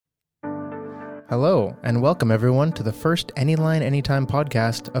Hello, and welcome everyone to the first Anyline Anytime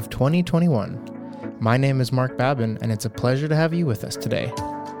podcast of 2021. My name is Mark Babin, and it's a pleasure to have you with us today.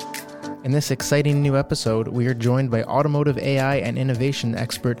 In this exciting new episode, we are joined by automotive AI and innovation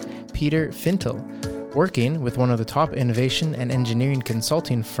expert Peter Fintel. Working with one of the top innovation and engineering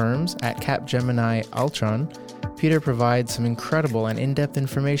consulting firms at Capgemini Altron, Peter provides some incredible and in-depth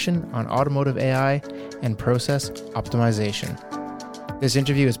information on automotive AI and process optimization. This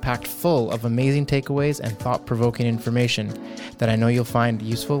interview is packed full of amazing takeaways and thought-provoking information that I know you'll find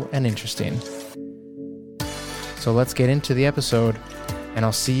useful and interesting. So let's get into the episode, and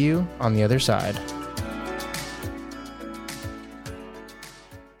I'll see you on the other side.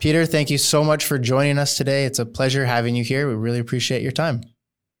 Peter, thank you so much for joining us today. It's a pleasure having you here. We really appreciate your time.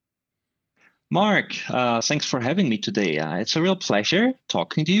 Mark, thanks for having me today. It's a real pleasure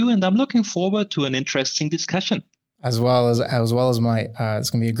talking to you, and I'm looking forward to an interesting discussion. As well as my,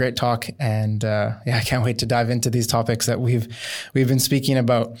 it's going to be a great talk, and I can't wait to dive into these topics that we've been speaking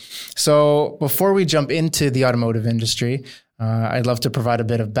about. So before we jump into the automotive industry, I'd love to provide a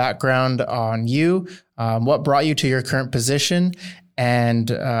bit of background on you, what brought you to your current position, and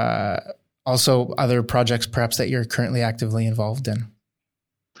also other projects perhaps that you're currently actively involved in.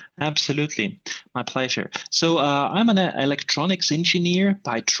 Absolutely. My pleasure. So I'm an electronics engineer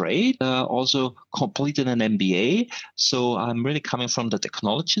by trade, also completed an MBA. So I'm really coming from the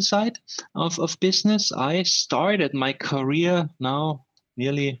technology side of business. I started my career now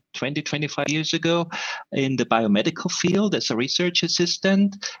nearly 25 years ago in the biomedical field as a research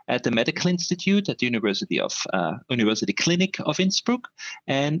assistant at the Medical Institute at the University Clinic of Innsbruck.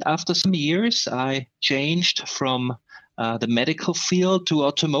 And after some years, I changed from the medical field to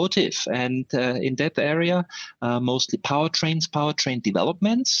automotive. And in that area, mostly powertrain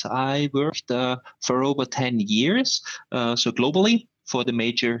developments. I worked for over 10 years, so globally for the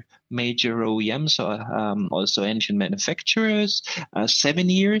major OEMs, also engine manufacturers. 7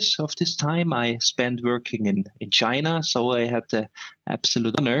 years of this time I spent working in China. So I had the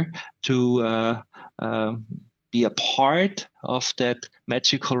absolute honor to be a part of that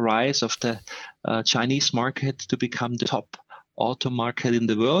magical rise of the Chinese market to become the top auto market in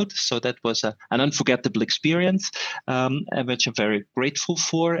the world. So that was an unforgettable experience, which I'm very grateful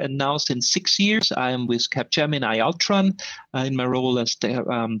for. And now since 6 years, I am with Capgemini Altron in my role as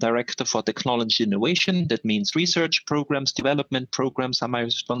the Director for Technology Innovation. That means research programs, development programs are my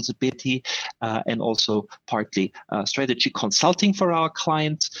responsibility, and also partly strategy consulting for our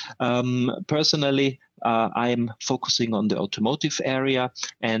clients. Personally, I'm focusing on the automotive area,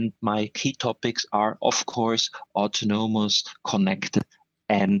 and my key topics are, of course, autonomous, connected,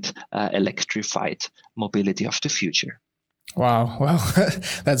 and electrified mobility of the future. Wow. Well,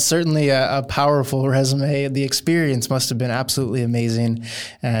 that's certainly a powerful resume. The experience must have been absolutely amazing.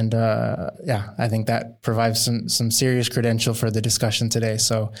 And I think that provides some serious credential for the discussion today.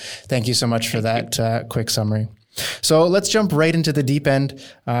 So thank you so much for that quick summary. So let's jump right into the deep end.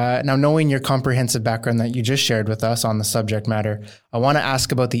 Now, knowing your comprehensive background that you just shared with us on the subject matter, I want to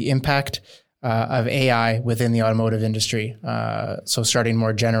ask about the impact of AI within the automotive industry. So starting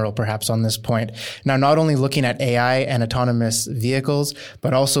more general, perhaps on this point. Now, not only looking at AI and autonomous vehicles,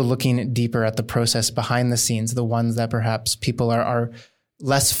 but also looking deeper at the process behind the scenes, the ones that perhaps people are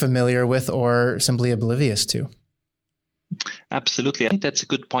less familiar with or simply oblivious to. Absolutely. I think that's a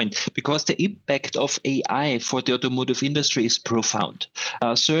good point, because the impact of AI for the automotive industry is profound.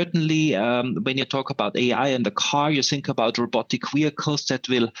 Certainly, when you talk about AI in the car, you think about robotic vehicles that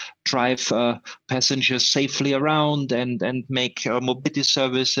will drive passengers safely around and make mobility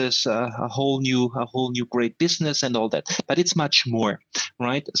services a whole new great business and all that. But it's much more,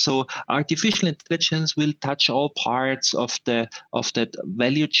 right? So artificial intelligence will touch all parts of that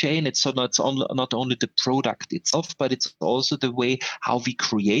value chain. It's not only the product itself, but it's also the way how we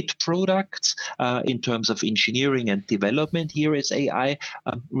create products in terms of engineering and development. Here is AI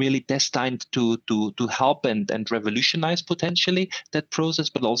really destined to help and revolutionize potentially that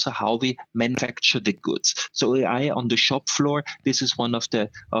process, but also how we manufacture the goods. So AI on the shop floor, this is one of the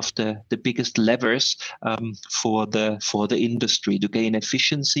biggest levers for the industry to gain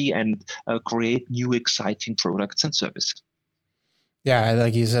efficiency and create new exciting products and services. Yeah,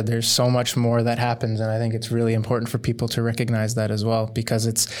 like you said, there's so much more that happens. And I think it's really important for people to recognize that as well, because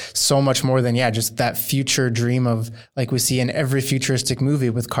it's so much more than, just that future dream of, like we see in every futuristic movie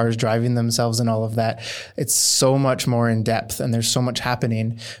with cars driving themselves and all of that. It's so much more in depth, and there's so much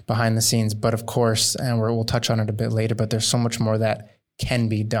happening behind the scenes. But of course, and we'll touch on it a bit later, but there's so much more that can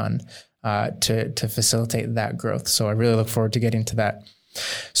be done to facilitate that growth. So I really look forward to getting to that.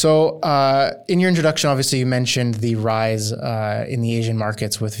 So in your introduction, obviously, you mentioned the rise in the Asian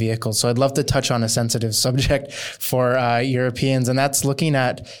markets with vehicles. So I'd love to touch on a sensitive subject for Europeans, and that's looking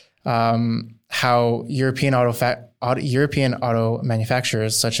at how European auto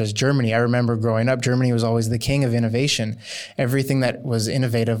manufacturers, such as Germany. I remember growing up, Germany was always the king of innovation. Everything that was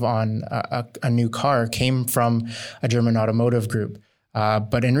innovative on a new car came from a German automotive group.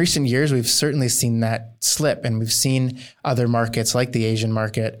 But in recent years, we've certainly seen that slip, and we've seen other markets like the Asian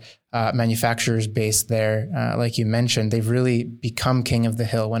market, manufacturers based there, like you mentioned, they've really become king of the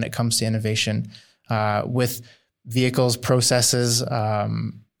hill when it comes to innovation with vehicles, processes,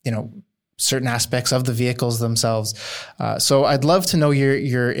 certain aspects of the vehicles themselves. So I'd love to know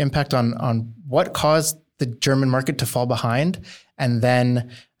your impact on what caused the German market to fall behind, and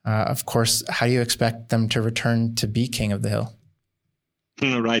then, of course, how do you expect them to return to be king of the hill?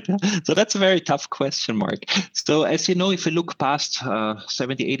 Right. So that's a very tough question, Mark. So as you know, if you look past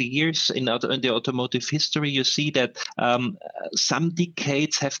 70, 80 years in the automotive history, you see that some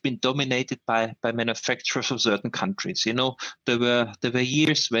decades have been dominated by manufacturers of certain countries. You know, there were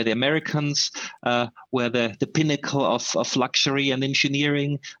years where the Americans were the pinnacle of luxury and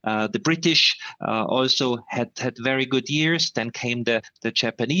engineering. The British also had very good years. Then came the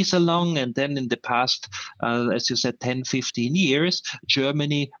Japanese along. And then in the past, as you said, 10, 15 years, Germany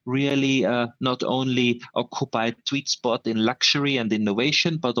really not only occupied sweet spot in luxury and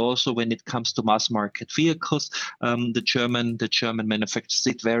innovation, but also when it comes to mass market vehicles, the German manufacturers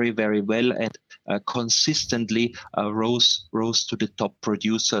did very, very well and consistently rose to the top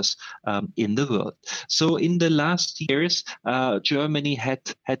producers in the world. So in the last years, Germany had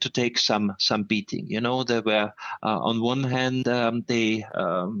to take some beating. You know, there were on one hand the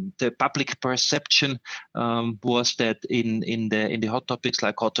public perception was that in the hot topics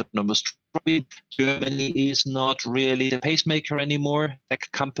like autonomous driving, Germany is not really the pacemaker anymore. Tech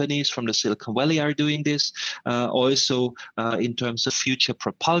companies from the Silicon Valley are doing this. Also, in terms of future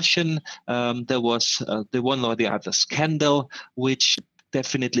propulsion, there was the one or the other scandal, which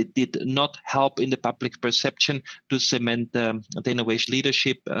definitely did not help in the public perception to cement the innovation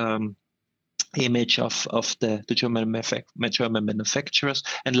leadership image of the German manufacturers.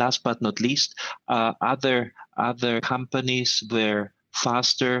 And last but not least, other companies were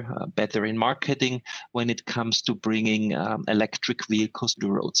faster, better in marketing when it comes to bringing electric vehicles to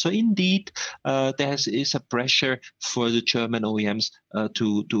the road. So indeed, there is a pressure for the German OEMs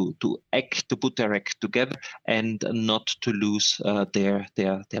to put their act together and not to lose their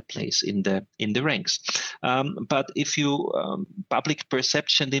place in the ranks. But if you public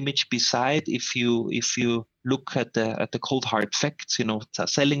perception image beside, if you look at the cold hard facts, you know,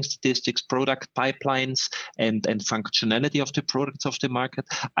 selling statistics, product pipelines, and functionality of the products of the market,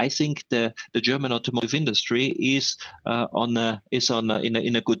 I think the German automotive industry is in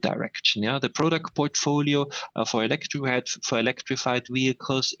a good direction. Yeah, the product portfolio for electrified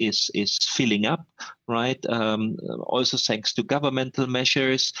vehicles is filling up, right? Also thanks to governmental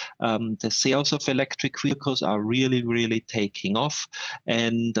measures, the sales of electric vehicles are really taking off,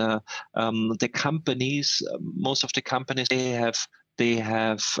 and the companies. Most of the companies they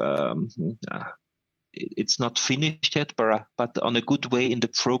have it's not finished yet, but on a good way in the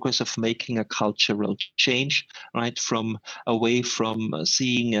progress of making a cultural change, right? Away from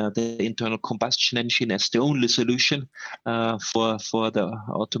seeing the internal combustion engine as the only solution for the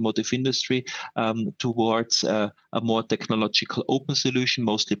automotive industry, towards a more technological open solution,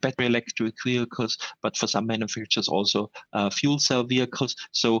 mostly battery electric vehicles, but for some manufacturers also fuel cell vehicles.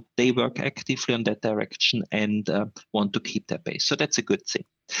 So they work actively on that direction and want to keep their base. So that's a good thing.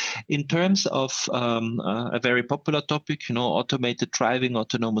 In terms of a very popular topic, you know, automated driving,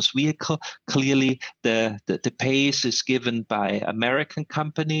 autonomous vehicle, clearly the pace is given by American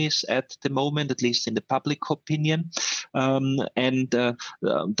companies at the moment, at least in the public opinion. And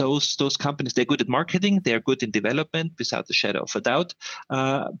those companies, they're good at marketing, they're good in development, without a shadow of a doubt.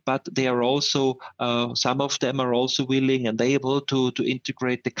 But they are also, some of them are also willing and able to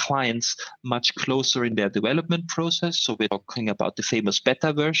integrate the clients much closer in their development process. So we're talking about the famous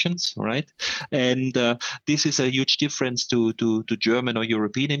beta versions, right? And this is a huge difference to German or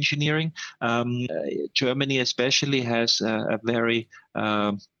European engineering. Germany especially has a very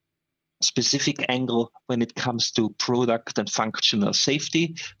specific angle when it comes to product and functional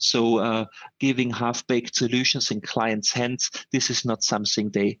safety. So giving half-baked solutions in clients' hands, this is not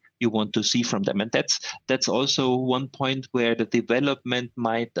something you want to see from them. And that's also one point where the development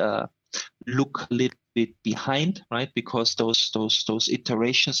might look a little bit behind, right? Because those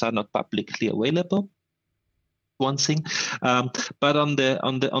iterations are not publicly available. One thing, but on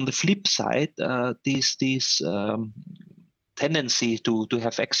the flip side, these tendency to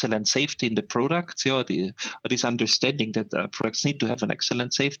have excellent safety in the products, this understanding that products need to have an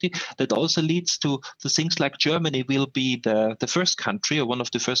excellent safety, that also leads to things like Germany will be the first country, or one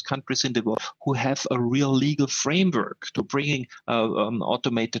of the first countries in the world, who have a real legal framework to bringing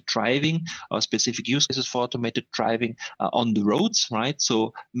automated driving, specific use cases for automated driving on the roads, right?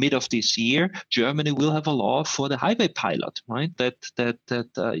 So mid of this year, Germany will have a law for the highway pilot, right?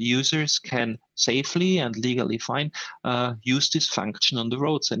 That users can safely and legally fine use this function on the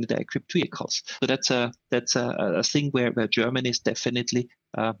roads and in the equipped vehicles. So that's a thing where Germany is definitely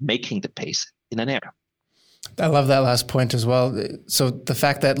making the pace in an era. I love that last point as well. So the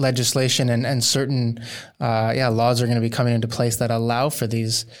fact that legislation and certain laws are going to be coming into place that allow for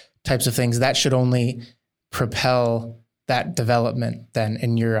these types of things, that should only propel that development then,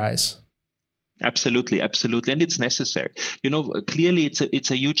 in your eyes. Absolutely. And it's necessary. Clearly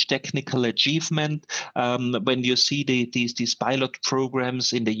it's a huge technical achievement. When you see these pilot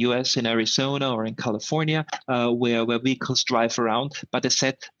programs in the US, in Arizona or in California, where vehicles drive around, but as I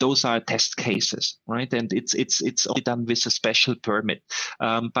said, those are test cases, right? And it's only done with a special permit.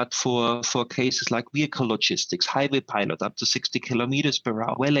 But for cases like vehicle logistics, highway pilot up to 60 kilometers per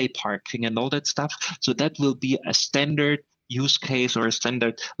hour, valet parking and all that stuff, so that will be a standard use case or a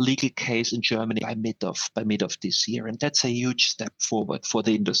standard legal case in Germany by mid of this year, and that's a huge step forward for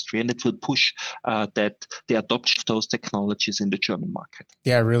the industry, and it will push the adoption of those technologies in the German market.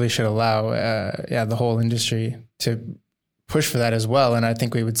 Yeah, it really should allow the whole industry to push for that as well, and I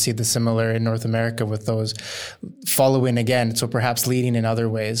think we would see the similar in North America with those following again. So perhaps leading in other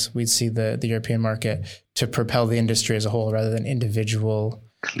ways, we'd see the European market to propel the industry as a whole rather than individual.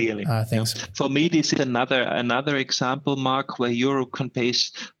 Clearly, things. For me, this is another example, Mark, where Europe can pave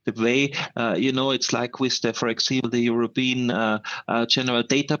the way. It's like with for example, the European General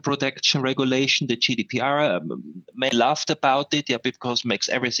Data Protection Regulation, the GDPR. Many laughed about it, because it makes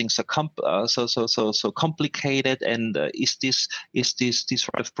everything so complicated. And is this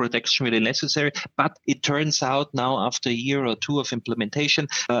sort of protection really necessary? But it turns out now, after a year or two of implementation,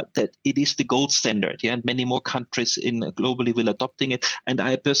 that it is the gold standard. And many more countries globally will adopting it. And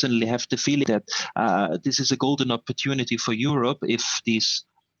I personally have the feeling that this is a golden opportunity for Europe if this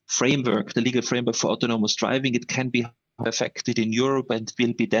framework, the legal framework for autonomous driving, it can be affected in Europe and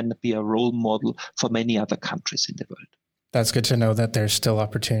will be a role model for many other countries in the world. That's good to know that there's still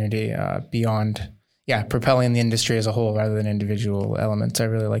opportunity beyond propelling the industry as a whole rather than individual elements. I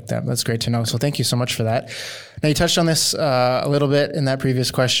really like that. That's great to know. So thank you so much for that. Now, you touched on this a little bit in that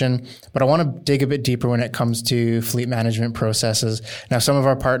previous question, but I want to dig a bit deeper when it comes to fleet management processes. Now, some of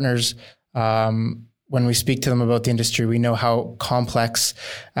our partners, when we speak to them about the industry, we know how complex,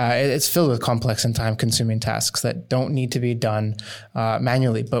 it's filled with complex and time-consuming tasks that don't need to be done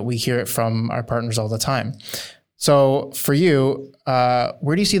manually, but we hear it from our partners all the time. So for you,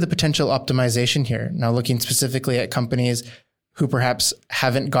 where do you see the potential optimization here? Now, looking specifically at companies who perhaps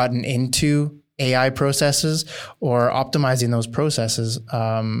haven't gotten into AI processes or optimizing those processes,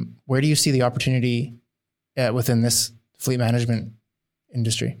 where do you see the opportunity within this fleet management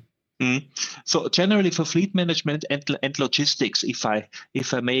industry? So generally for fleet management and logistics, if I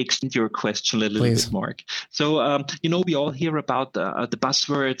may extend your question a little Please. bit, Mark. So, we all hear about the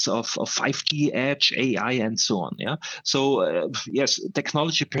buzzwords of 5G, edge, AI, and so on. Yeah. So, yes,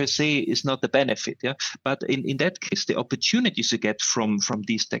 technology per se is not the benefit. Yeah. But in that case, the opportunities you get from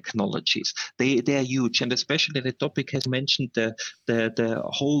these technologies, they are huge. And especially the topic has mentioned the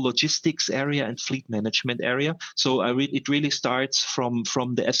whole logistics area and fleet management area. So it really starts from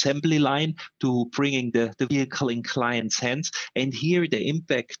the assembly line to bringing the vehicle in client's hands. And here the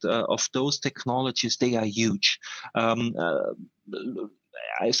impact of those technologies, they are huge.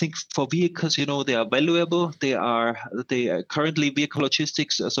 I think for vehicles, they are valuable. They are currently vehicle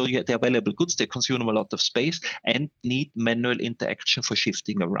logistics. So they are valuable goods. They consume a lot of space and need manual interaction for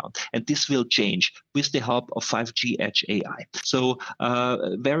shifting around. And this will change with the help of 5G Edge AI. So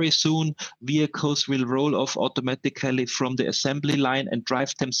very soon, vehicles will roll off automatically from the assembly line and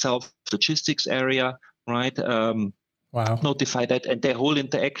drive themselves to the logistics area, right? Wow. Notify that, and their whole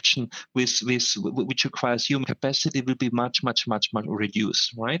interaction with which requires human capacity will be much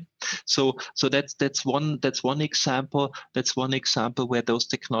reduced, right? So that's one example. That's one example where those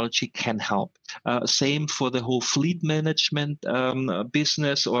technology can help. Same for the whole fleet management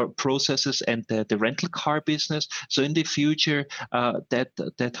business or processes and the rental car business. So in the future,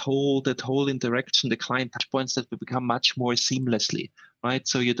 that whole interaction, the client touch points, that will become much more seamlessly. right?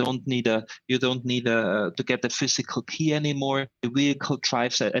 So you don't need to get a physical key anymore. The vehicle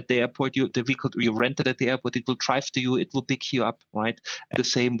drives at the airport. The vehicle you rented at the airport, it will drive to you. It will pick you up, right? And the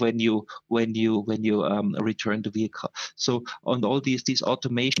same when you return the vehicle. So on all these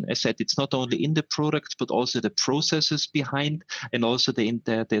automation, as I said, it's not only in the product but also the processes behind, and also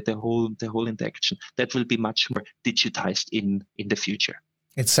the whole interaction that will be much more digitized in the future.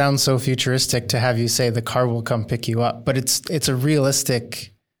 It sounds so futuristic to have you say the car will come pick you up, but it's a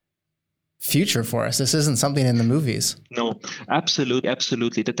realistic future for us. This isn't something in the movies. No,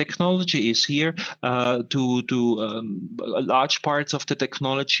 absolutely. The technology is here to large parts of the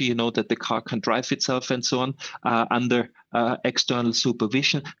technology, that the car can drive itself and so on under external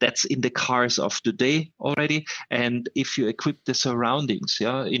supervision. That's in the cars of today already. And if you equip the surroundings,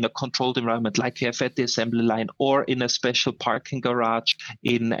 in a controlled environment like you have at the assembly line or in a special parking garage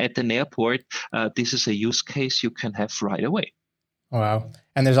at an airport, this is a use case you can have right away. Wow.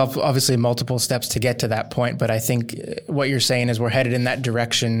 And there's obviously multiple steps to get to that point, but I think what you're saying is we're headed in that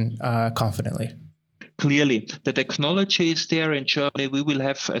direction confidently. Clearly, the technology is there in Germany. We will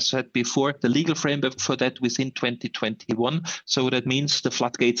have, as I said before, the legal framework for that within 2021. So that means the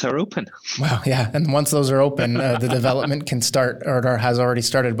floodgates are open. Wow, yeah. And once those are open, the development can start or has already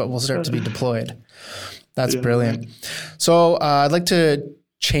started, but will start to be deployed. That's brilliant. So I'd like to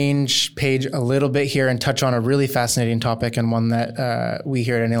change page a little bit here and touch on a really fascinating topic, and one that we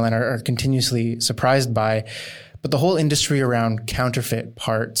here at Anyline are continuously surprised by, but the whole industry around counterfeit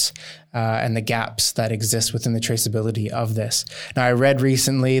parts and the gaps that exist within the traceability of this. Now, I read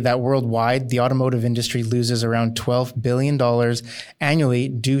recently that worldwide, the automotive industry loses around $12 billion annually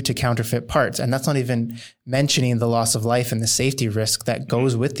due to counterfeit parts. And that's not even mentioning the loss of life and the safety risk that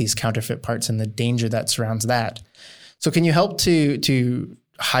goes with these counterfeit parts and the danger that surrounds that. So can you help to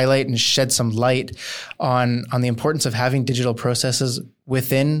highlight and shed some light on the importance of having digital processes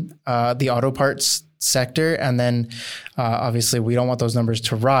within the auto parts sector? And then obviously we don't want those numbers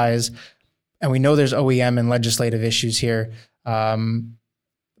to rise. And we know there's OEM and legislative issues here,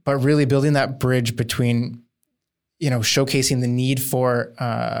 but really building that bridge between, showcasing the need for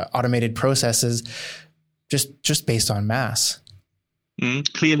automated processes just based on mass.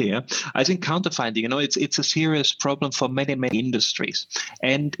 Clearly, yeah. I think counterfeiting, it's a serious problem for many industries,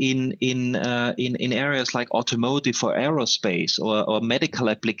 and in areas like automotive or aerospace or medical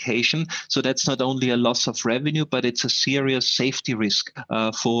application. So that's not only a loss of revenue, but it's a serious safety risk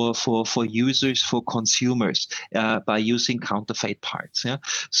for users, for consumers by using counterfeit parts. Yeah,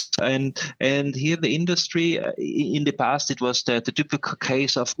 and here the industry in the past, it was the typical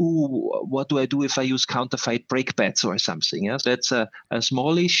case of what do I do if I use counterfeit brake pads or something? Yeah, that's a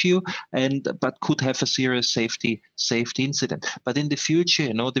small issue, but could have a serious safety incident. But in the future,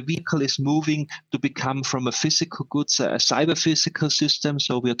 the vehicle is moving to become from a physical goods a cyber physical system.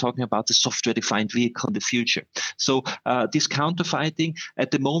 So we are talking about the software-defined vehicle in the future. So this counterfeiting,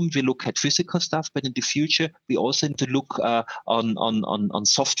 at the moment we look at physical stuff, but in the future we also need to look on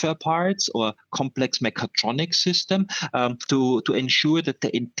software parts or complex mechatronic system to ensure that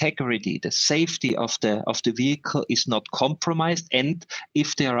the integrity, the safety of the vehicle is not compromised, and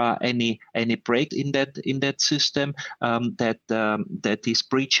if there are any breaks in that system, that these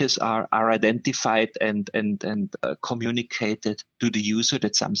breaches are identified and communicated to the user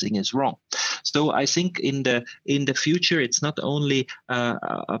that something is wrong. So I think in the future, it's not only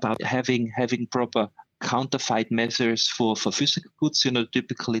about having proper counterfeit measures for physical goods.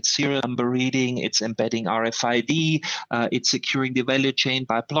 Typically it's serial number reading, it's embedding RFID, it's securing the value chain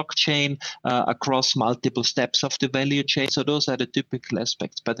by blockchain across multiple steps of the value chain. So those are the typical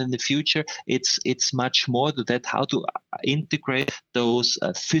aspects. But in the future, it's much more to that, how to integrate those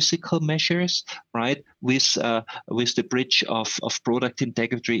physical measures, right, with the bridge of product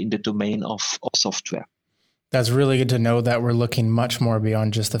integrity in the domain of software. That's really good to know that we're looking much more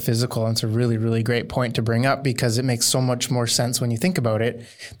beyond just the physical. And it's a really, really great point to bring up, because it makes so much more sense when you think about it.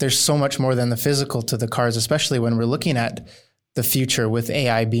 There's so much more than the physical to the cars, especially when we're looking at the future with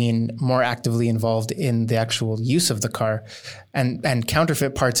AI being more actively involved in the actual use of the car. And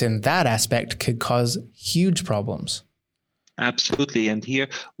counterfeit parts in that aspect could cause huge problems. Absolutely, and here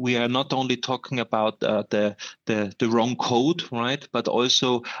we are not only talking about the wrong code, right? But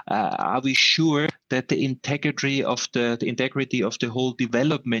also, are we sure that the integrity of the whole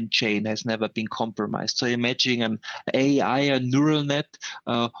development chain has never been compromised? So imagine an AI, a neural net,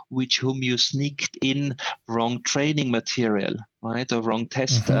 whom you sneaked in wrong training material, right, or wrong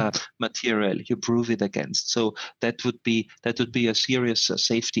test material, you prove it against. So that would be a serious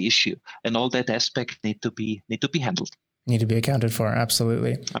safety issue, and all that aspect need to be handled. need to be accounted for.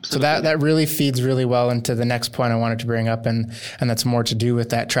 Absolutely. So Absolutely. that really feeds really well into the next point I wanted to bring up. And that's more to do with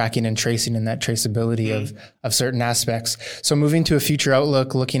that tracking and tracing and that traceability of certain aspects. So moving to a future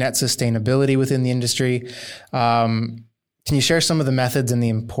outlook, looking at sustainability within the industry, can you share some of the methods and the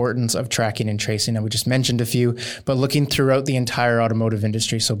importance of tracking and tracing? And we just mentioned a few, but looking throughout the entire automotive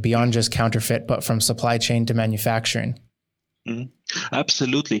industry. So beyond just counterfeit, but from supply chain to manufacturing. Mm-hmm.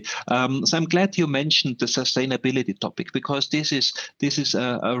 Absolutely. So I'm glad you mentioned the sustainability topic, because this is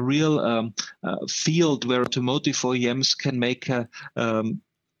a real field where automotive OEMs can make a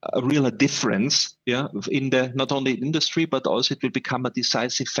real difference, in the not only industry, but also it will become a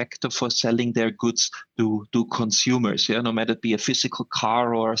decisive factor for selling their goods to consumers, no matter it be a physical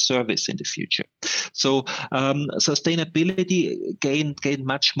car or a service in the future. So sustainability gained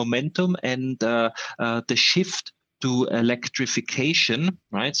much momentum, and the shift to electrification,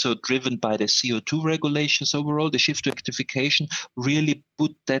 right? So driven by the CO2 regulations overall, the shift to electrification really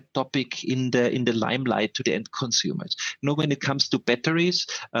put that topic in the limelight to the end consumers. When it comes to batteries,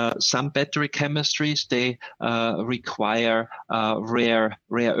 some battery chemistries, they require rare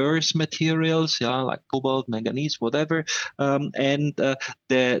earth materials, like cobalt, manganese, whatever, and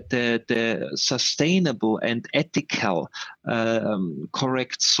the sustainable and ethical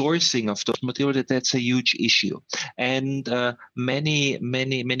correct sourcing of those materials, that's a huge issue. And many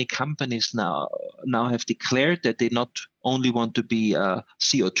companies now have declared that they not only want to be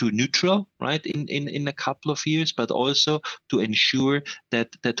CO2 neutral, right, in a couple of years, but also to ensure that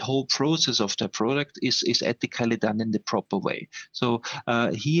that whole process of their product is ethically done in the proper way. So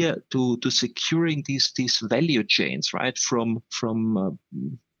here to securing these value chains, right, from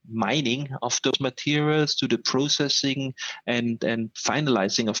mining of those materials to the processing and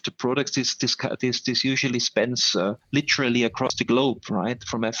finalizing of the products, this usually spans literally across the globe, right,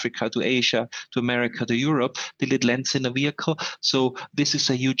 from Africa to Asia to America to Europe till it lands in a vehicle. So this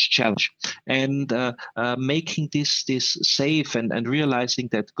is a huge challenge, and making this safe and realizing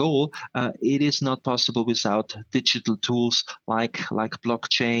that goal, it is not possible without digital tools like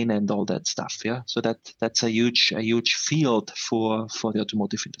blockchain and all that stuff. So that's a huge field for the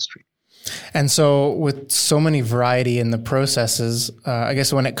automotive industry. And so with so many variety in the processes, I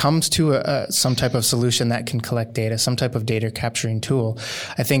guess when it comes to some type of solution that can collect data, some type of data capturing tool,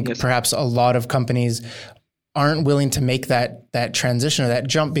 I think perhaps a lot of companies aren't willing to make that transition or that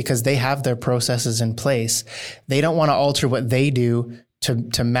jump because they have their processes in place. They don't want to alter what they do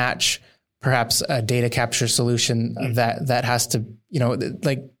to match perhaps a data capture solution that has to,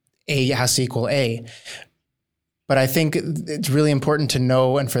 like A has to equal A. But I think it's really important to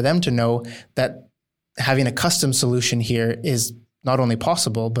know, and for them to know, that having a custom solution here is not only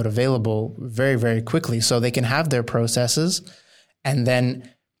possible, but available very, very quickly. So they can have their processes and then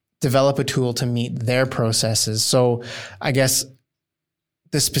develop a tool to meet their processes. So I guess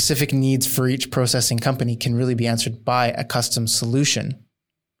the specific needs for each processing company can really be answered by a custom solution,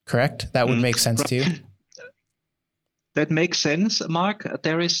 correct? That would make sense to you? That makes sense, Mark.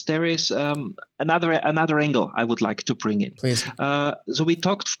 There is another angle I would like to bring in. Please. So we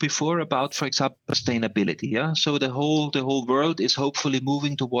talked before about, for example, sustainability. Yeah. So the whole world is hopefully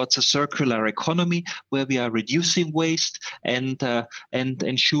moving towards a circular economy where we are reducing waste and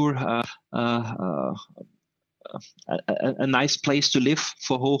ensure a nice place to live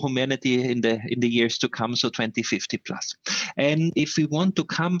for whole humanity in the years to come, so 2050 plus. And if we want to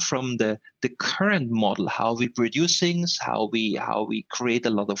come from the current model, how we produce things, how we create a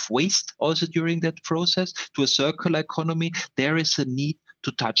lot of waste also during that process, to a circular economy, there is a need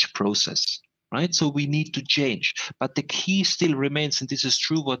to touch process. Right, so we need to change, but the key still remains, and this is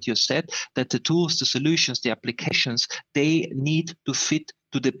true what you said, that the tools, the solutions, the applications, they need to fit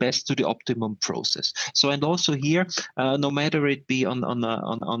to the optimum process. So, and also here, no matter it be on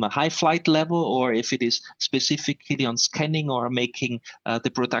a high flight level, or if it is specifically on scanning or making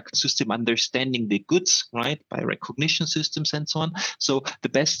the product system understanding the goods, right, by recognition systems and so on. So the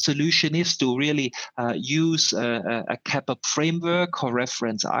best solution is to really use a CAPA framework or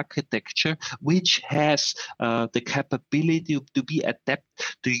reference architecture, which has the capability to be adapted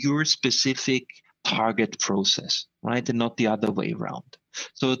to your specific target process, right, and not the other way around.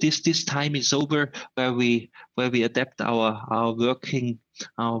 So this time is over where we adapt our working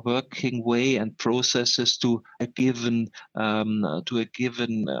way and processes to a given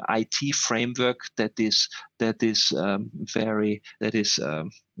IT framework that is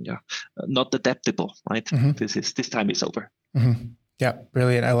not adaptable, right? Mm-hmm. This time is over. Mm-hmm. Yeah,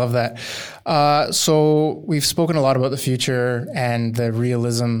 brilliant. I love that. So we've spoken a lot about the future and the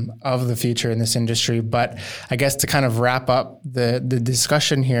realism of the future in this industry, but I guess to kind of wrap up the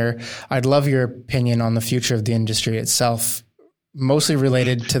discussion here, I'd love your opinion on the future of the industry itself, mostly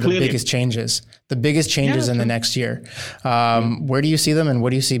related to the biggest changes in the next year. Where do you see them, and what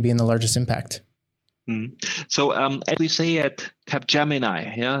do you see being the largest impact? So as we say at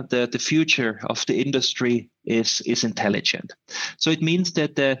Capgemini, the future of the industry is intelligent. So it means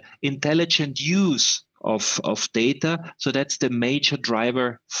that the intelligent use of data, so that's the major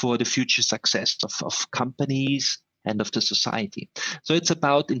driver for the future success of companies and of the society. So it's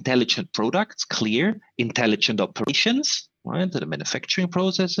about intelligent products, clear, intelligent operations, right, the manufacturing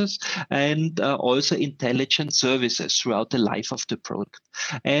processes, and also intelligent services throughout the life of the product.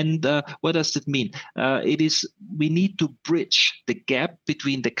 And what does that mean? We need to bridge the gap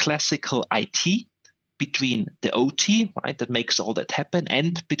between the classical IT, between the OT, right, that makes all that happen,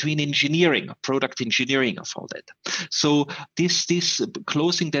 and between engineering, product engineering of all that. So this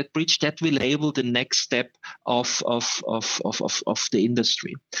closing that bridge, that will enable the next step of the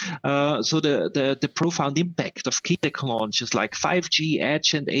industry. So the profound impact of key technologies like 5G,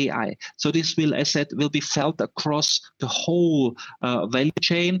 Edge, and AI. So this will, as said, will be felt across the whole value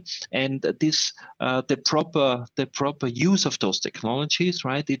chain, and this the proper use of those technologies,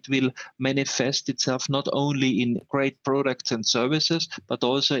 right? It will manifest itself not only in great products and services, but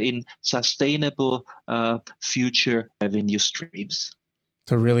also in sustainable future revenue streams.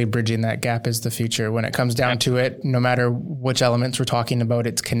 So really bridging that gap is the future. When it comes down to it, no matter which elements we're talking about,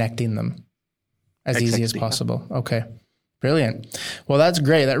 it's connecting them as easy as possible. Yeah. Okay. Brilliant. Well, that's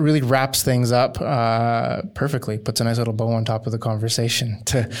great. That really wraps things up perfectly. Puts a nice little bow on top of the conversation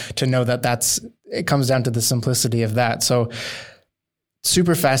to know that it comes down to the simplicity of that. So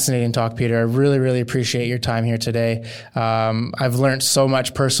super fascinating talk, Peter. I really, really appreciate your time here today. I've learned so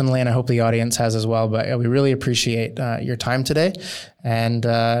much personally, and I hope the audience has as well, but we really appreciate your time today. And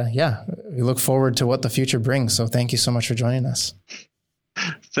we look forward to what the future brings. So thank you so much for joining us.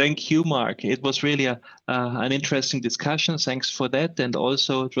 Thank you, Mark. It was really an interesting discussion. Thanks for that. And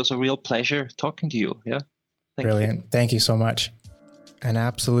also, it was a real pleasure talking to you. Yeah. Brilliant. Thank you so much. An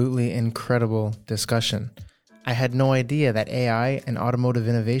absolutely incredible discussion. I had no idea that AI and automotive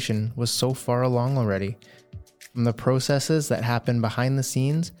innovation was so far along already. From the processes that happen behind the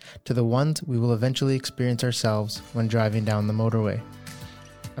scenes to the ones we will eventually experience ourselves when driving down the motorway.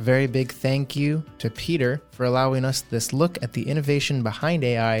 A very big thank you to Peter for allowing us this look at the innovation behind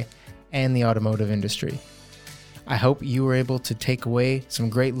AI and the automotive industry. I hope you were able to take away some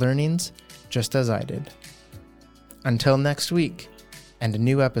great learnings, just as I did. Until next week and a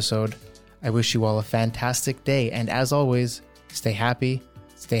new episode, I wish you all a fantastic day, and as always, stay happy,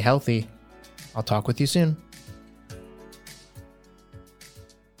 stay healthy. I'll talk with you soon.